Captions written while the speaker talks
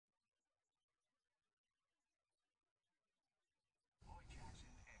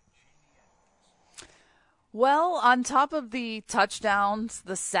Well, on top of the touchdowns,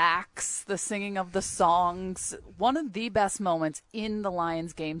 the sacks, the singing of the songs, one of the best moments in the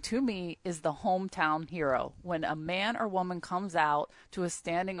Lions game to me is the hometown hero. When a man or woman comes out to a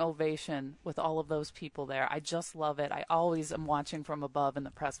standing ovation with all of those people there. I just love it. I always am watching from above in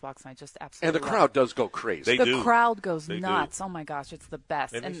the press box, and I just absolutely And the crowd does go crazy. The crowd goes They nuts. do. Oh, my gosh, it's the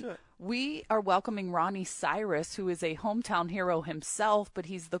best. And we are welcoming Ronnie Cyrus, who is a hometown hero himself, but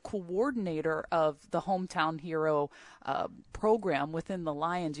he's the coordinator of the hometown hero program within the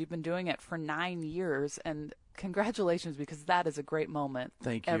Lions. You've been doing it for 9 years, and congratulations, because that is a great moment.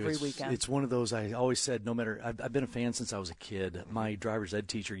 Thank you. Every weekend. It's one of those, I always said, no matter, I've been a fan since I was a kid. My driver's ed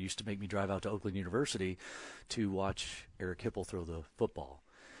teacher used to make me drive out to Oakland University to watch Eric Hipple throw the football.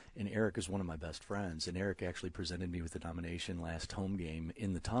 And Eric is one of my best friends, and Eric actually presented me with the nomination last home game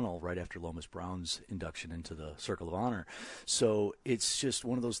in the tunnel right after Lomas Brown's induction into the Circle of Honor. So it's just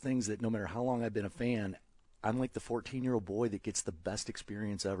one of those things that no matter how long I've been a fan, I'm like the 14-year-old boy that gets the best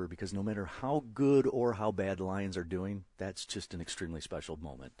experience ever, because no matter how good or how bad the Lions are doing, that's just an extremely special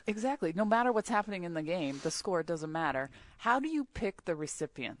moment. Exactly. No matter what's happening in the game, the score doesn't matter. How do you pick the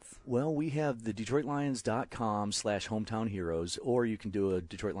recipients? Well, we have the DetroitLions.com/hometown heroes, or you can do a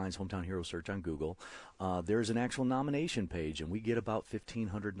Detroit Lions hometown hero search on Google. There's an actual nomination page, and we get about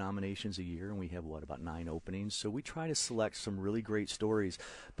 1,500 nominations a year, and we have, about 9 openings. So we try to select some really great stories,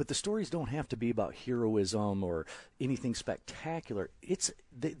 but the stories don't have to be about heroism or anything spectacular.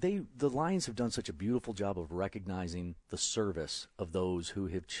 The Lions have done such a beautiful job of recognizing the service of those who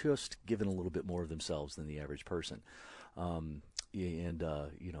have just given a little bit more of themselves than the average person. And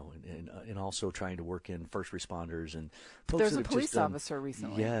also trying to work in first responders and folks. There's that a have police just done, officer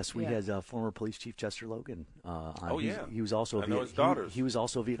recently. Yes, we had former police chief Chester Logan. He was also I know his daughters. He was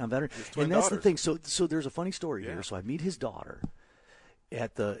also a Vietnam veteran, twin and that's daughters. the thing. So there's a funny story here. So I meet his daughter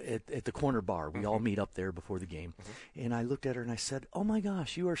at the corner bar. We all meet up there before the game, and I looked at her and I said, "Oh my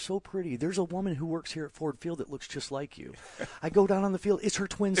gosh, you are so pretty. There's a woman who works here at Ford Field that looks just like you." I go down on the field, it's her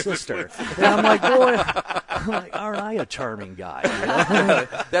twin sister, and I'm like, boy, aren't I a charming guy? You know?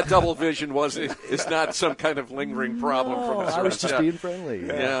 That double vision is not some kind of lingering problem from us. I was just being friendly.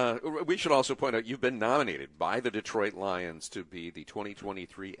 Yeah. We should also point out you've been nominated by the Detroit Lions to be the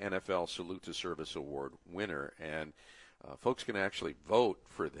 2023 NFL Salute to Service Award winner, and folks can actually vote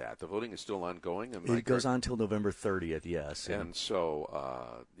for that. The voting is still ongoing. It goes on until November 30th, yes. And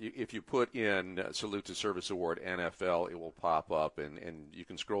so if you put in Salute to Service Award NFL, it will pop up, and you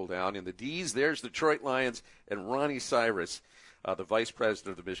can scroll down. In the D's, there's Detroit Lions and Ronnie Cyrus, the vice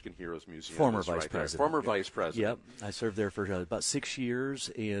president of the Michigan Heroes Museum. Former vice president. Former vice president. Yep. I served there for about 6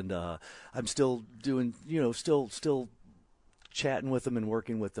 years, and I'm still doing, still chatting with them and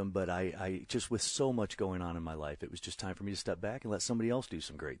working with them, but I just, with so much going on in my life, it was just time for me to step back and let somebody else do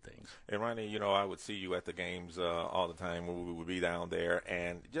some great things. And Ronnie, I would see you at the games all the time when we would be down there,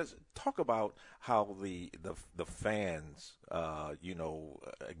 and just talk about how the fans,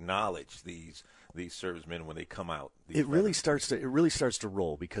 acknowledge these servicemen when they come out. It really starts to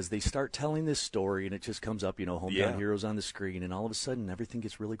roll, because they start telling this story, and it just comes up, hometown heroes on the screen, and all of a sudden everything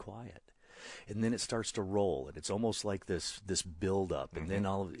gets really quiet. And then it starts to roll, and it's almost like this build up, and then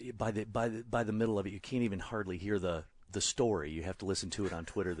by the middle of it, you can't even hardly hear the story. You have to listen to it on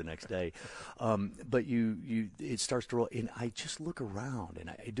Twitter the next day. But it starts to roll, and I just look around,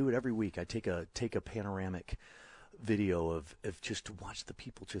 and I do it every week. I take a panoramic video of just to watch the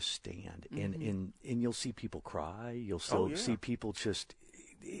people just stand, and you'll see people cry. You'll see people just.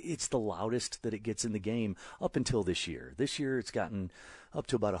 It's the loudest that it gets in the game up until this year. This year it's gotten up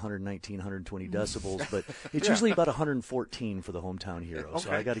to about 119, 120 decibels, but it's usually about 114 for the hometown hero.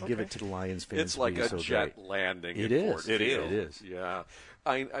 So I got to give it to the Lions fans. It's like a jet landing. It is. It is. Yeah.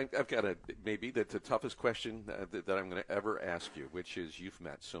 I've got maybe the toughest question that I'm going to ever ask you, which is, you've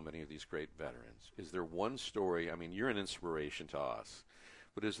met so many of these great veterans. Is there one story? I mean, you're an inspiration to us.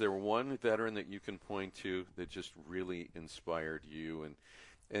 But is there one veteran that you can point to that just really inspired you and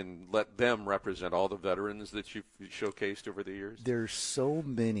let them represent all the veterans that you've showcased over the years? There's so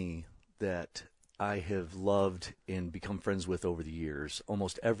many that I have loved and become friends with over the years.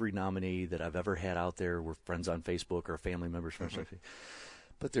 Almost every nominee that I've ever had out there were friends on Facebook or family members.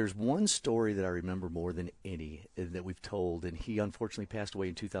 But there's one story that I remember more than any that we've told, and he unfortunately passed away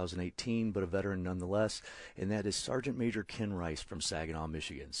in 2018, but a veteran nonetheless, and that is Sergeant Major Ken Rice from Saginaw,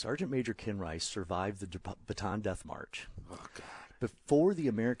 Michigan. Sergeant Major Ken Rice survived the Bataan Death March. Oh, God. Before the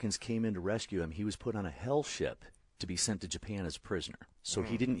Americans came in to rescue him, he was put on a hell ship to be sent to Japan as a prisoner. So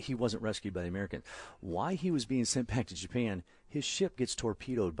he wasn't rescued by the Americans. Why he was being sent back to Japan, his ship gets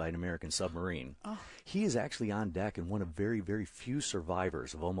torpedoed by an American submarine. He is actually on deck and one of very, very few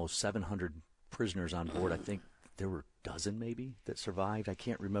survivors of almost 700 prisoners on board. I think there were a dozen maybe that survived. I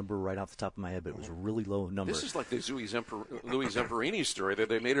can't remember right off the top of my head, but it was a really low number. This is like the Louis Zamperini story that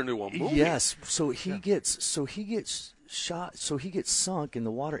they made into a movie. Yes. So he gets shot. So he gets sunk in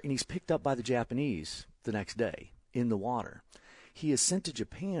the water, and he's picked up by the Japanese the next day in the water. He is sent to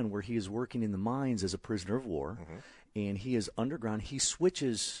Japan, where he is working in the mines as a prisoner of war. And he is underground. He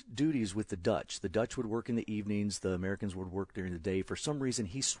switches duties with the Dutch. The Dutch would work in the evenings. The Americans would work during the day. For some reason,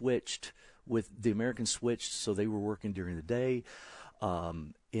 he switched with the Americans switched, so they were working during the day.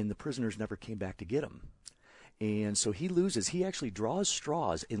 And the prisoners never came back to get him. And so he loses. He actually draws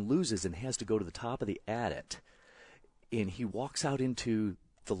straws and loses and has to go to the top of the adit. And he walks out into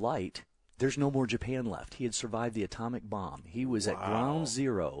the light. There's no more Japan left. He had survived the atomic bomb. He was at ground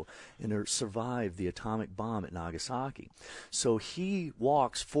zero and survived the atomic bomb at Nagasaki. So he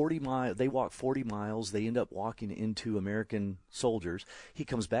walks 40 miles. They walk 40 miles. They end up walking into American soldiers. He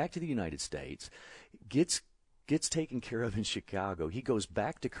comes back to the United States, gets taken care of in Chicago. He goes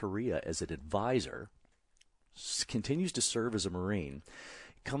back to Korea as an advisor, continues to serve as a Marine.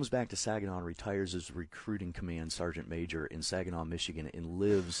 Comes back to Saginaw and retires as recruiting command sergeant major in Saginaw, Michigan, and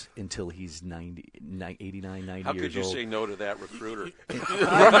lives until he's 89, 90 years old. How could you say no to that recruiter?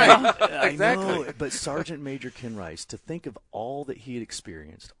 I know, but Sergeant Major Ken Rice, to think of all that he had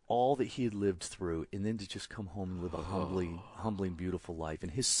experienced, all that he had lived through, and then to just come home and live a humbling, beautiful life.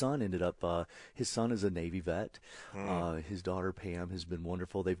 And his son ended up, his son is a Navy vet. His daughter Pam has been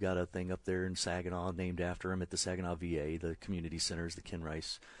wonderful. They've got a thing up there in Saginaw named after him at the Saginaw VA, the community center is the Ken Rice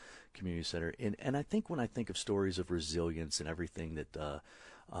Community Center. And I think when I think of stories of resilience and everything that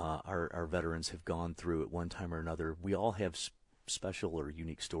our veterans have gone through at one time or another, we all have special or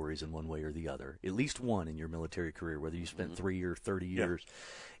unique stories in one way or the other, at least one in your military career, whether you spent 3 or 30 years.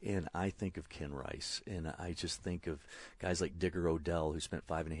 And I think of Ken Rice, and I just think of guys like Digger Odell, who spent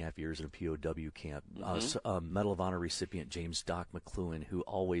 5.5 years in a POW camp, Medal of Honor recipient James Doc McLuhan, who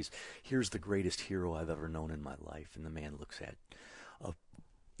always, here's the greatest hero I've ever known in my life, and the man looks at a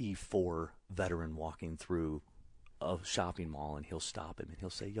E4 veteran walking through a shopping mall, and he'll stop him and he'll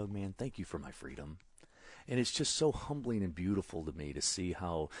say, "Young man, thank you for my freedom." And it's just so humbling and beautiful to me to see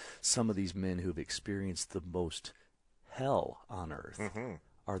how some of these men who have experienced the most hell on earth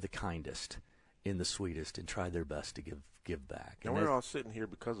are the kindest and the sweetest and try their best to give back. And we're all sitting here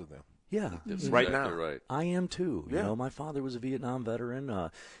because of them. Yeah, right now. Right. I am too. You know, my father was a Vietnam veteran.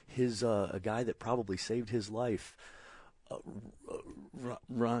 A guy that probably saved his life.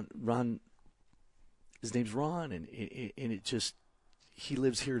 Ron, his name's Ron, and it just, he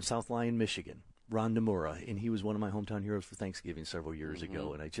lives here in South Lyon, Michigan. Ron Nomura, and he was one of my hometown heroes for Thanksgiving several years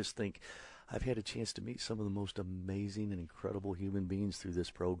ago. And I just think I've had a chance to meet some of the most amazing and incredible human beings through this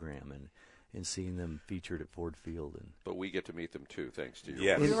program, and seeing them featured at Ford Field. But we get to meet them too, thanks to you.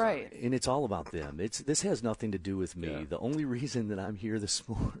 Yes. You're right. And it's all about them. This has nothing to do with me. Yeah. The only reason that I'm here this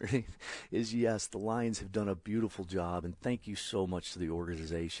morning is, yes, the Lions have done a beautiful job, and thank you so much to the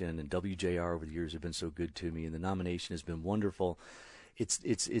organization, and WJR over the years have been so good to me, and the nomination has been wonderful.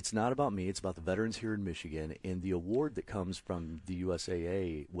 It's not about me. It's about the veterans here in Michigan, and the award that comes from the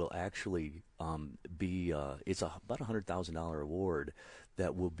USAA will actually be it's about $100,000 award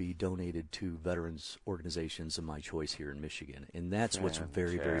that will be donated to veterans organizations of my choice here in Michigan, and that's what's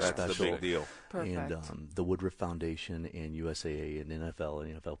very, very special. That's the big deal. Perfect. And the Woodruff Foundation and USAA and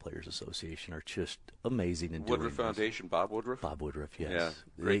NFL Players Association are just amazing in doing Woodruff this. Foundation, Bob Woodruff? Bob Woodruff, yes. Yeah.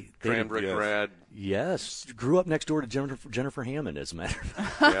 They- Great. they- Cranbrook grad. Yes, grew up next door to Jennifer Hammond, as a matter of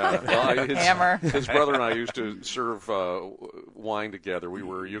fact. Yeah. Well, Hammer. His brother and I used to serve wine together. We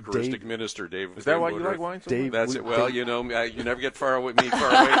were Eucharistic minister, Dave. Is that why you Woodruff. like wine so Dave- much? That's it. Well, you know, you never get far away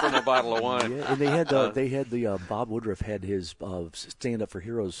from a bottle of wine. Yeah, and they had the Bob Woodruff had his Stand Up for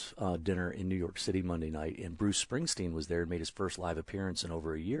Heroes dinner in New York City Monday night, and Bruce Springsteen was there and made his first live appearance in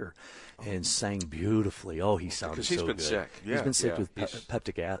over a year, and sang beautifully. Oh, he sounded Because he's so been good. sick. He's been sick Yeah. with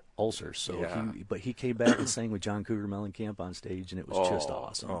peptic ulcers, so Yeah. but he came back and sang with John Cougar Mellencamp on stage, and it was just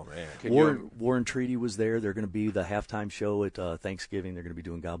awesome. Oh, man. Warren Treaty was there. They're going to be the halftime show at Thanksgiving. They're going to be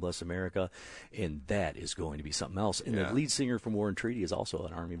doing God Bless America, and that is going to be something else. And the lead singer from Warren Treaty is also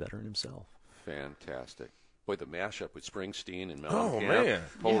an Army veteran himself. Fantastic. Boy, the mashup with Springsteen and Mellencamp. Oh, man.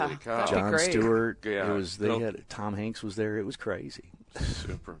 Holy Yeah, cow. that'd be John great. Stewart. Yeah. It was. They had Tom Hanks was there. It was crazy.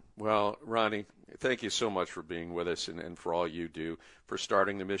 Super. Well, Ronnie, thank you so much for being with us and for all you do, for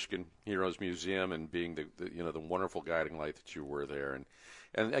starting the Michigan Heroes Museum and being the wonderful guiding light that you were there.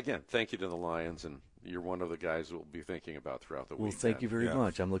 And again, thank you to the Lions, and you're one of the guys we'll be thinking about throughout the week. Well, thank you very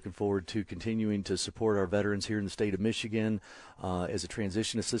much. I'm looking forward to continuing to support our veterans here in the state of Michigan. As a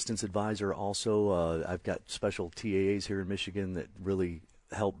transition assistance advisor, also, I've got special TAAs here in Michigan that really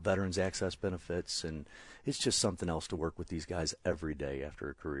help veterans access benefits, and it's just something else to work with these guys every day after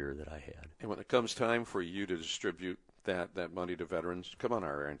a career that I had. And when it comes time for you to distribute that money to veterans, come on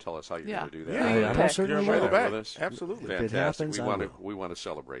our air and tell us how you're going to do that. Yeah, I certainly Share will. that with us. Absolutely. Fantastic. If it happens, we want to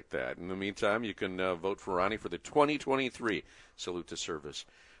celebrate that. In the meantime, you can vote for Ronnie for the 2023 Salute to Service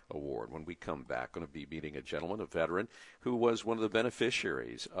Award. When we come back, going to be meeting a gentleman, a veteran, who was one of the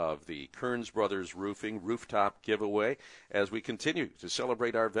beneficiaries of the Kearns Brothers Roofing Rooftop Giveaway as we continue to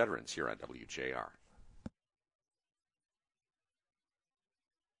celebrate our veterans here on WJR.